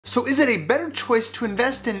So is it a better choice to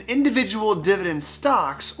invest in individual dividend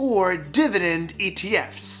stocks or dividend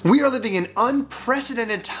ETFs? We are living in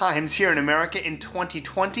unprecedented times here in America in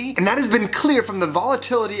 2020, and that has been clear from the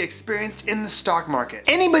volatility experienced in the stock market.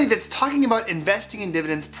 Anybody that's talking about investing in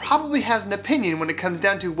dividends probably has an opinion when it comes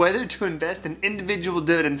down to whether to invest in individual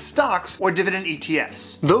dividend stocks or dividend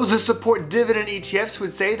ETFs. Those that support dividend ETFs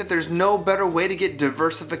would say that there's no better way to get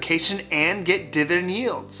diversification and get dividend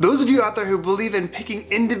yields. Those of you out there who believe in picking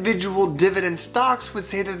individual dividend stocks would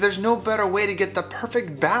say that there's no better way to get the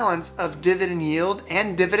perfect balance of dividend yield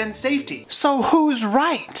and dividend safety. So who's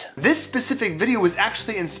right? This specific video was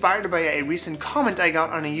actually inspired by a recent comment I got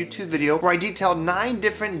on a YouTube video where I detailed 9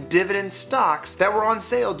 different dividend stocks that were on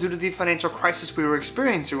sale due to the financial crisis we were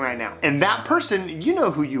experiencing right now. And that person, you know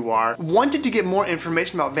who you are, wanted to get more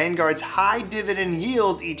information about Vanguard's high dividend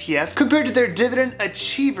yield ETF compared to their dividend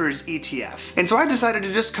achievers ETF. And so I decided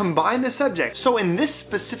to just combine the subject. So in this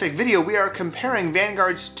specific video, we are comparing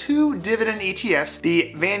Vanguard's 2 dividend ETFs,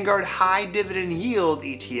 the Vanguard High Dividend Yield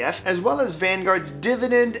ETF, as well as Vanguard's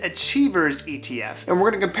Dividend Achievers ETF. And we're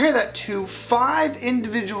going to compare that to 5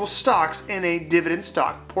 individual stocks in a dividend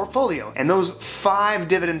stock portfolio. And those 5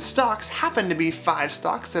 dividend stocks happen to be 5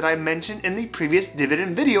 stocks that I mentioned in the previous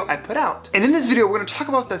dividend video I put out. And in this video, we're going to talk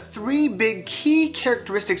about the 3 big key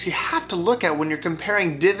characteristics you have to look at when you're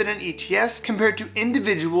comparing dividend ETFs compared to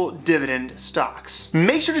individual dividend stocks.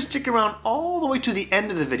 Make sure to stick around all the way to the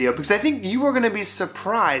end of the video because I think you are going to be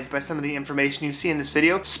surprised by some of the information you see in this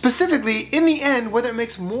video, specifically in the end whether it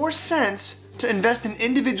makes more sense to invest in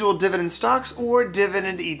individual dividend stocks or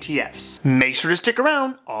dividend ETFs. Make sure to stick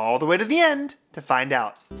around all the way to the end to find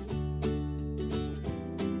out.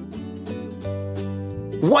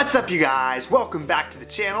 What's up, you guys? Welcome back to the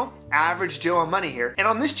channel. Average Joe on Money here, and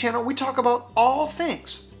on this channel we talk about all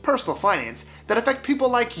things personal finance that affect people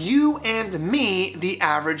like you and me, the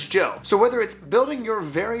average Joe. So whether it's building your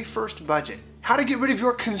very first budget, how to get rid of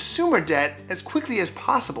your consumer debt as quickly as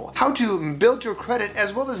possible, how to build your credit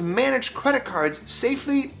as well as manage credit cards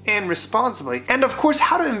safely and responsibly, and of course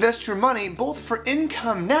how to invest your money both for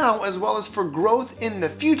income now as well as for growth in the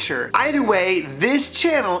future. Either way, this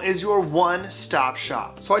channel is your one-stop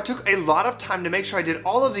shop. So I took a lot of time to make sure I did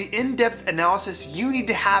all of the in-depth analysis you need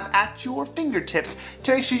to have at your fingertips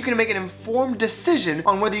to make sure you can make an informed decision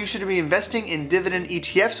on whether you should be investing in dividend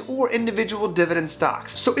ETFs or individual dividend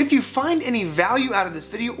stocks. So if you find any value out of this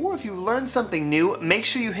video or if you learned something new, make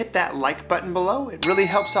sure you hit that like button below. It really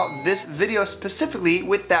helps out this video specifically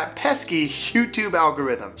with that pesky YouTube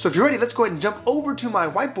algorithm. So if you're ready, let's go ahead and jump over to my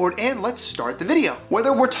whiteboard and let's start the video.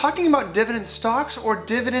 Whether we're talking about dividend stocks or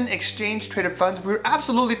dividend exchange traded funds, we're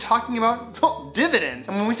absolutely talking about dividends.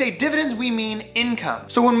 And when we say dividends, we mean income.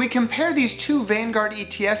 So when we compare these 2 Vanguard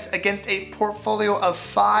ETFs against a portfolio of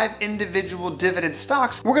 5 individual dividend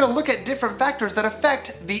stocks, we're going to look at different factors that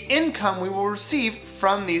affect the income we will receive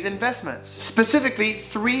from these investments. Specifically,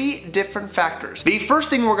 3 different factors. The first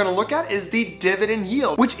thing we're going to look at is the dividend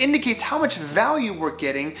yield, which indicates how much value we're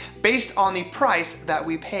getting based on the price that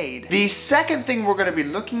we paid. The second thing we're going to be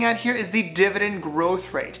looking at here is the dividend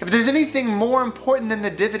growth rate. If there's anything more important than the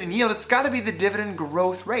dividend yield, it's got to be the dividend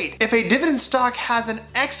growth rate. If a dividend stock has an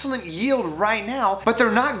excellent yield right now, but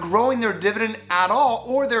they're not growing their dividend at all,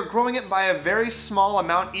 or they're growing it by a very small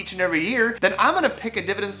amount each and every year, then I'm going to pick a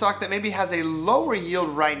dividend stock that maybe has a lower yield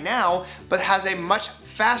right now, but has a much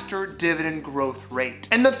faster dividend growth rate.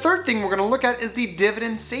 And the third thing we're going to look at is the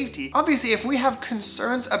dividend safety. Obviously, if we have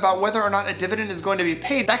concerns about whether or not a dividend is going to be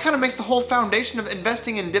paid, that kind of makes the whole foundation of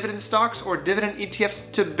investing in dividend stocks or dividend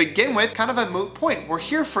ETFs to begin with kind of a moot point. We're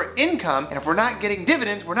here for income, and if we're not getting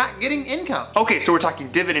dividends, we're not getting income. Okay, so we're talking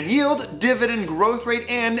dividend yield, dividend growth rate,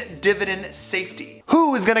 and dividend safety.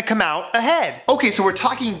 Who is going to come out ahead? Okay, so we're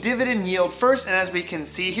talking dividend yield first, and as we can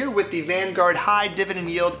see here with the Vanguard High Dividend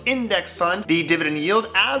Yield Index Fund, the dividend yield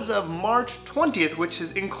as of March 20th, which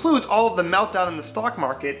includes all of the meltdown in the stock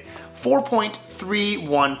market,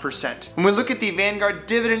 4.31%. When we look at the Vanguard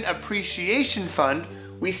Dividend Appreciation Fund,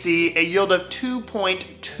 we see a yield of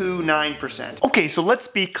 2.29%. Okay, so let's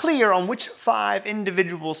be clear on which 5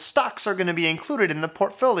 individual stocks are going to be included in the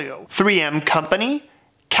portfolio. 3M Company,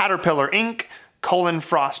 Caterpillar Inc.,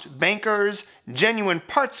 Cullen/Frost Bankers, Genuine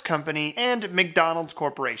Parts Company, and McDonald's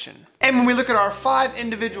Corporation. And when we look at our 5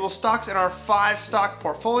 individual stocks in our 5 stock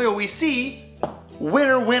portfolio, we see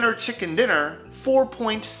winner, winner, chicken dinner,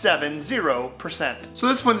 4.70%. So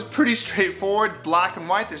this one's pretty straightforward, black and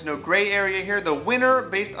white, there's no gray area here. The winner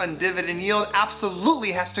based on dividend yield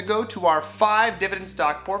absolutely has to go to our 5 dividend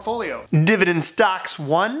stock portfolio. Dividend stocks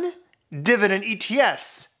 1, dividend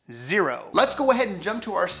ETFs 0. Let's go ahead and jump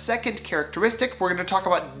to our second characteristic. We're going to talk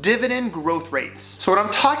about dividend growth rates. So when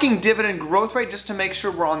I'm talking dividend growth rate, just to make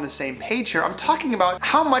sure we're on the same page here, I'm talking about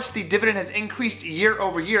how much the dividend has increased year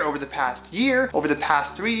over year over the past year, over the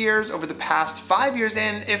past 3 years, over the past 5 years,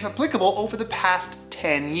 and if applicable, over the past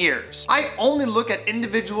 10 years. I only look at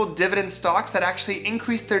individual dividend stocks that actually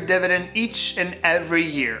increase their dividend each and every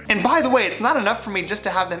year. And by the way, it's not enough for me just to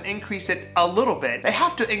have them increase it a little bit. They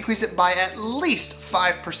have to increase it by at least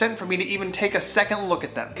 5% for me to even take a second look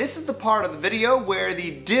at them. This is the part of the video where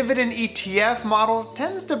the dividend ETF model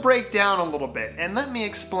tends to break down a little bit, and let me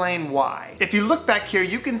explain why. If you look back here,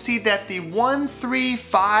 you can see that the 1, 3,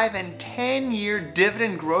 5, and 10-year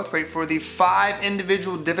dividend growth rate for the 5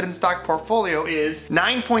 individual dividend stock portfolio is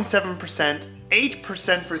 9.7%,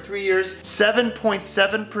 8% for 3 years,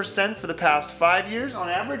 7.7% for the past 5 years on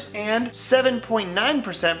average, and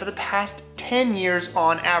 7.9% for the past 10 years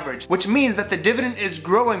on average, which means that the dividend is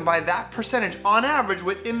growing by that percentage on average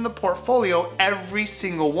within the portfolio every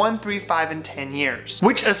single 1, 3, 5, and 10 years.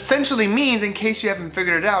 Which essentially means, in case you haven't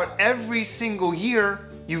figured it out, every single year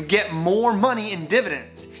you get more money in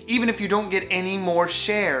dividends, even if you don't get any more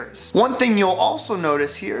shares. One thing you'll also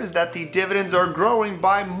notice here is that the dividends are growing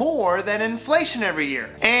by more than inflation every year.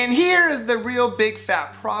 And here is the real big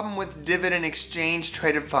fat problem with dividend exchange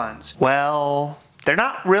traded funds. Well, they're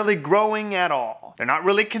not really growing at all. They're not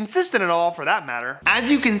really consistent at all, for that matter.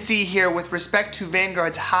 As you can see here with respect to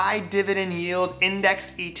Vanguard's High Dividend Yield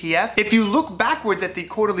Index ETF, if you look backwards at the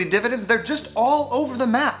quarterly dividends, they're just all over the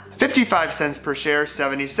map. 55 cents per share,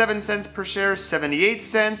 77 cents per share, 78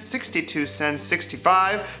 cents, 62 cents,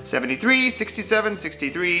 65, 73, 67,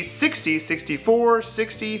 63, 60, 64,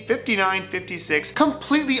 60, 59, 56,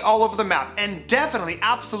 completely all over the map, and definitely,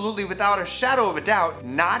 absolutely, without a shadow of a doubt,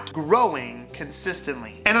 not growing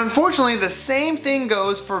consistently. And unfortunately, the same thing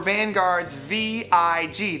goes for Vanguard's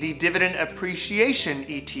VIG, the Dividend Appreciation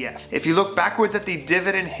ETF. If you look backwards at the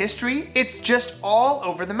dividend history, it's just all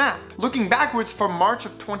over the map. Looking backwards from March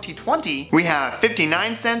of 2020, we have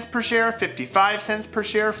 59 cents per share, 55 cents per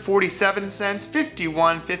share, 47 cents,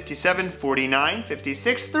 51, 57, 49,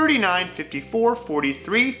 56, 39, 54,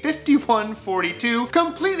 43, 51, 42,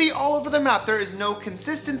 completely all over the map. There is no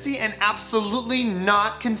consistency and absolutely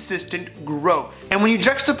not consistent growth. And when you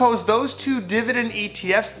juxtapose those two dividend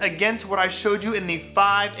ETFs against what I showed you in the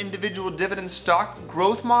 5 individual dividend stock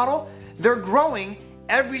growth model, they're growing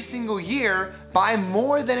every single year by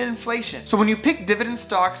more than inflation. So when you pick dividend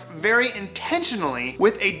stocks very intentionally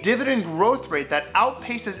with a dividend growth rate that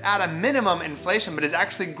outpaces at a minimum inflation but is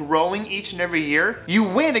actually growing each and every year, you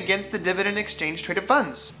win against the dividend exchange traded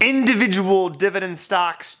funds. Individual dividend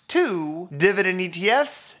stocks to dividend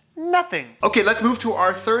ETFs, nothing. Okay, let's move to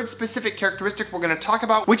our third specific characteristic we're going to talk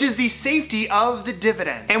about, which is the safety of the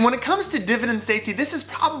dividend. And when it comes to dividend safety, this is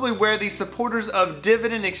probably where the supporters of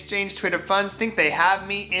dividend exchange traded funds think they have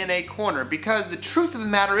me in a corner, because the truth of the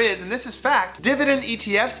matter is, and this is fact, dividend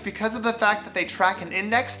ETFs, because of the fact that they track an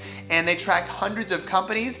index and they track hundreds of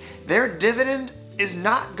companies, their dividend is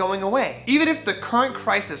not going away. Even if the current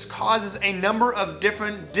crisis causes a number of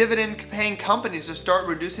different dividend paying companies to start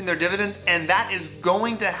reducing their dividends, and that is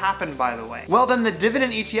going to happen, by the way, well, then the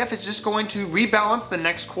dividend ETF is just going to rebalance the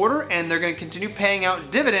next quarter, and they're going to continue paying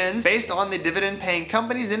out dividends based on the dividend paying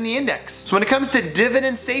companies in the index. So when it comes to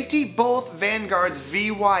dividend safety, both Vanguard's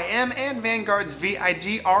VYM and Vanguard's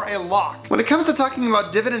VIG are a lock. When it comes to talking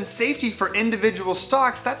about dividend safety for individual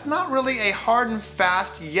stocks, that's not really a hard and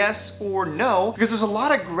fast yes or no, because there's a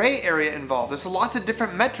lot of gray area involved. There's lots of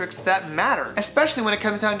different metrics that matter, especially when it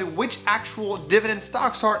comes down to which actual dividend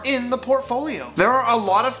stocks are in the portfolio. There are a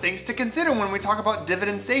lot of things to consider when we talk about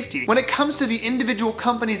dividend safety. When it comes to the individual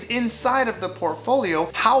companies inside of the portfolio,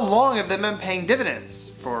 how long have they been paying dividends?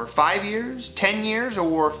 For 5 years, 10 years,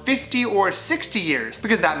 or 50 or 60 years,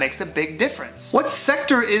 because that makes a big difference. What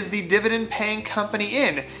sector is the dividend paying company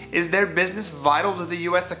in? Is their business vital to the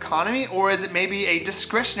US economy, or is it maybe a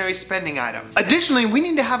discretionary spending item? Additionally, we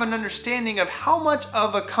need to have an understanding of how much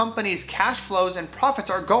of a company's cash flows and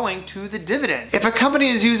profits are going to the dividend. If a company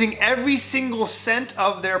is using every single cent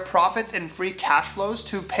of their profits and free cash flows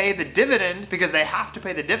to pay the dividend, because they have to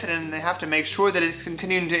pay the dividend and they have to make sure that it's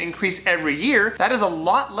continuing to increase every year, that is a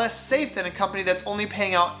lot less safe than a company that's only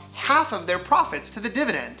paying out half of their profits to the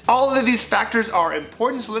dividend. All of these factors are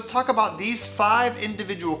important, so let's talk about these 5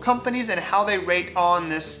 individual companies and how they rate on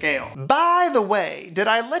this scale. By the way, did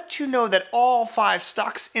I let you know that all 5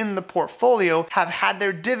 stocks in the portfolio have had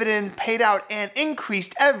their dividends paid out and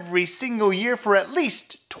increased every single year for at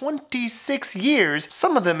least 26 years,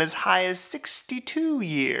 some of them as high as 62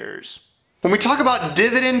 years. When we talk about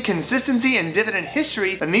dividend consistency and dividend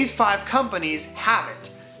history, then these 5 companies have it.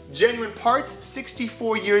 Genuine Parts,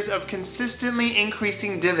 64 years of consistently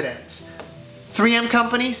increasing dividends. 3M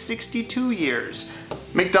Company, 62 years.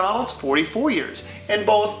 McDonald's, 44 years. And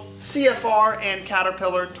both CFR and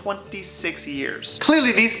Caterpillar, 26 years.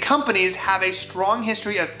 Clearly, these companies have a strong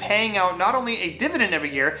history of paying out not only a dividend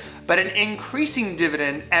every year, but an increasing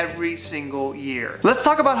dividend every single year. Let's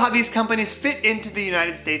talk about how these companies fit into the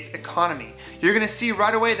United States economy. You're gonna see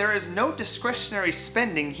right away there is no discretionary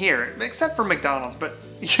spending here, except for McDonald's, but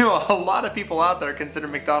you know, a lot of people out there consider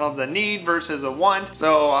McDonald's a need versus a want,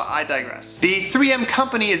 so I digress. The 3M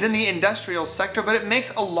Company is in the industrial sector, but it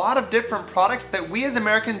makes a lot of different products that we as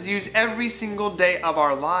Americans use every single day of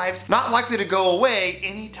our lives, not likely to go away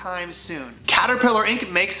anytime soon. Caterpillar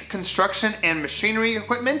Inc. makes construction and machinery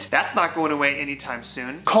equipment. That's not going away anytime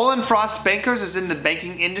soon. Cullen/Frost Bankers is in the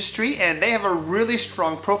banking industry, and they have a really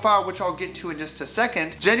strong profile, which I'll get to in just a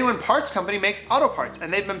second. Genuine Parts Company makes auto parts,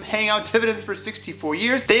 and they've been paying out dividends for 64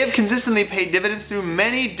 years. They have consistently paid dividends through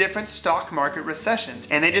many different stock market recessions,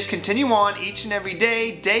 and they just continue on each and every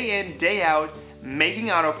day, day in, day out,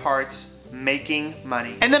 making auto parts, making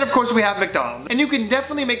money. And then of course we have McDonald's. And you can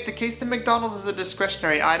definitely make the case that McDonald's is a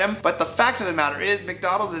discretionary item, but the fact of the matter is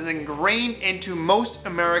McDonald's is ingrained into most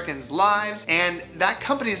Americans' lives, and that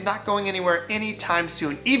company is not going anywhere anytime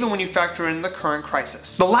soon, even when you factor in the current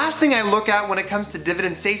crisis. The last thing I look at when it comes to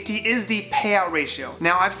dividend safety is the payout ratio.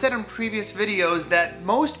 Now, I've said in previous videos that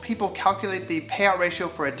most people calculate the payout ratio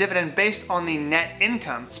for a dividend based on the net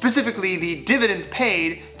income, specifically the dividends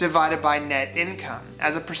paid divided by net income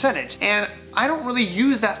as a percentage. And I don't really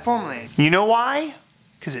use that formula. You know why?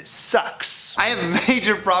 Because it sucks. I have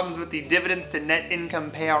major problems with the dividends to net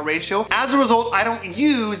income payout ratio. As a result, I don't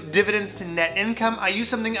use dividends to net income. I use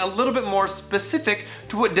something a little bit more specific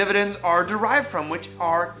to what dividends are derived from, which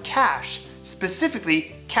are cash.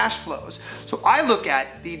 Specifically, cash flows. So I look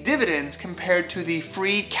at the dividends compared to the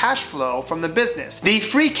free cash flow from the business. The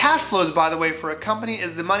free cash flows, by the way, for a company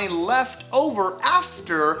is the money left over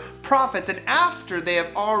after profits and after they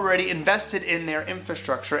have already invested in their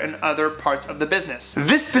infrastructure and other parts of the business.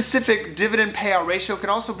 This specific dividend payout ratio can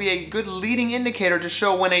also be a good leading indicator to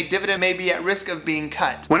show when a dividend may be at risk of being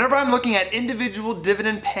cut. Whenever I'm looking at individual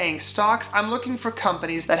dividend paying stocks, I'm looking for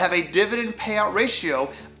companies that have a dividend payout ratio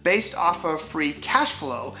based off of free cash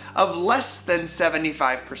flow of less than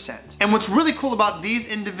 75%. And what's really cool about these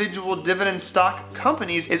individual dividend stock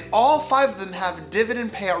companies is all 5 of them have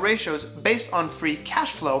dividend payout ratios based on free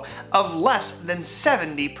cash flow of less than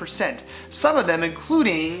 70%. Some of them,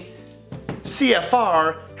 including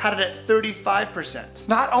CFR, had it at 35%.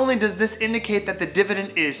 Not only does this indicate that the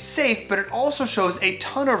dividend is safe, but it also shows a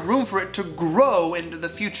ton of room for it to grow into the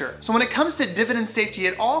future. So when it comes to dividend safety,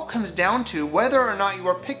 it all comes down to whether or not you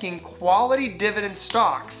are picking quality dividend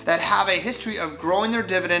stocks that have a history of growing their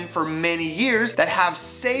dividend for many years, that have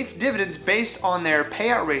safe dividends based on their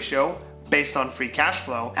payout ratio, based on free cash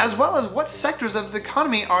flow, as well as what sectors of the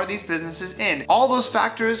economy are these businesses in. All those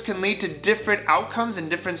factors can lead to different outcomes in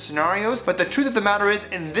different scenarios, but the truth of the matter is,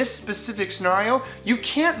 in this specific scenario, you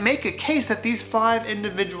can't make a case that these 5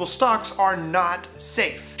 individual stocks are not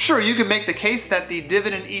safe. Sure, you can make the case that the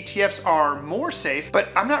dividend ETFs are more safe, but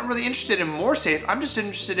I'm not really interested in more safe, I'm just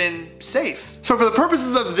interested in safe. So for the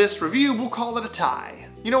purposes of this review, we'll call it a tie.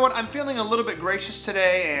 You know what, I'm feeling a little bit gracious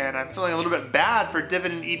today, and I'm feeling a little bit bad for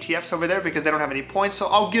dividend ETFs over there because they don't have any points, so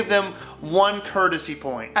I'll give them 1 courtesy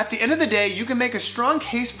point. At the end of the day, you can make a strong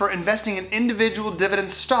case for investing in individual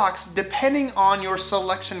dividend stocks depending on your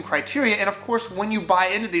selection criteria, and of course when you buy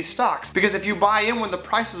into these stocks. Because if you buy in when the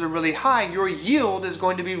prices are really high, your yield is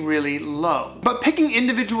going to be really low. But picking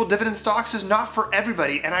individual dividend stocks is not for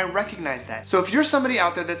everybody, and I recognize that. So if you're somebody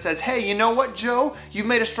out there that says, hey, you know what, Joe, you've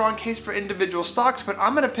made a strong case for individual stocks, but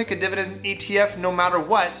I'm gonna pick a dividend ETF no matter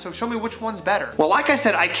what, so show me which one's better. Well, like I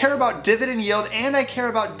said, I care about dividend yield and I care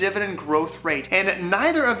about dividend growth rate, and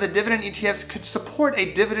neither of the dividend ETFs could support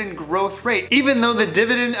a dividend growth rate, even though the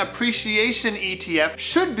dividend appreciation ETF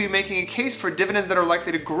should be making a case for dividends that are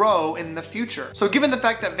likely to grow in the future. So given the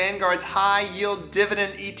fact that Vanguard's high yield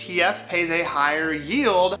dividend ETF pays a higher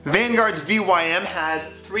yield, Vanguard's VYM has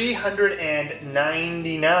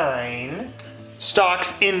 399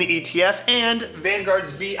 stocks in the ETF, and Vanguard's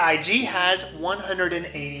VIG has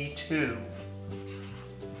 182.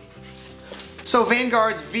 So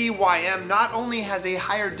Vanguard's VYM not only has a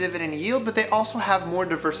higher dividend yield, but they also have more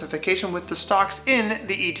diversification with the stocks in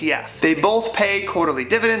the ETF. They both pay quarterly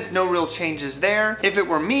dividends, no real changes there. If it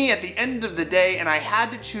were me at the end of the day and I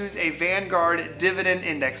had to choose a Vanguard dividend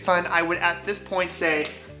index fund, I would at this point say,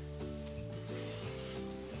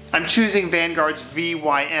 I'm choosing Vanguard's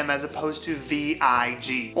VYM as opposed to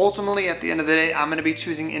VIG. Ultimately, at the end of the day, I'm going to be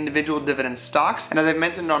choosing individual dividend stocks, and as I've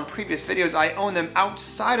mentioned on previous videos, I own them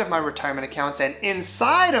outside of my retirement accounts, and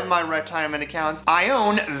inside of my retirement accounts, I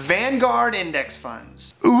own Vanguard index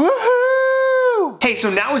funds. Woohoo! Hey, so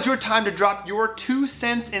now is your time to drop your 2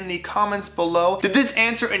 cents in the comments below. Did this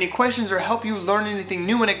answer any questions or help you learn anything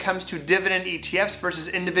new when it comes to dividend ETFs versus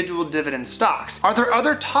individual dividend stocks? Are there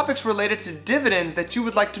other topics related to dividends that you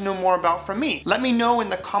would like to know more about from me? Let me know in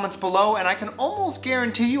the comments below, and I can almost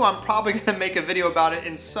guarantee you I'm probably gonna make a video about it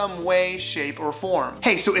in some way, shape, or form.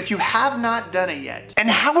 Hey, so if you have not done it yet, and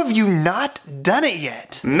how have you not done it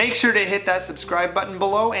yet? Make sure to hit that subscribe button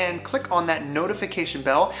below and click on that notification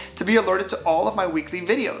bell to be alerted to all of my weekly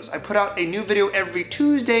videos. I put out a new video every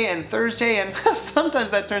Tuesday and Thursday, and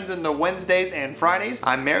sometimes that turns into Wednesdays and Fridays.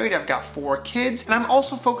 I'm married, I've got 4 kids, and I'm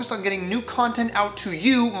also focused on getting new content out to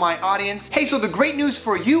you, my audience. Hey, so the great news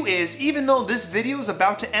for you is, even though this video is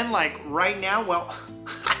about to end like right now, well,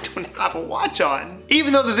 I don't have a watch on.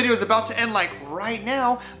 Even though the video is about to end like right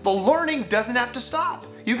now, the learning doesn't have to stop.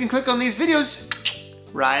 You can click on these videos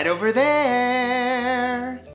right over there.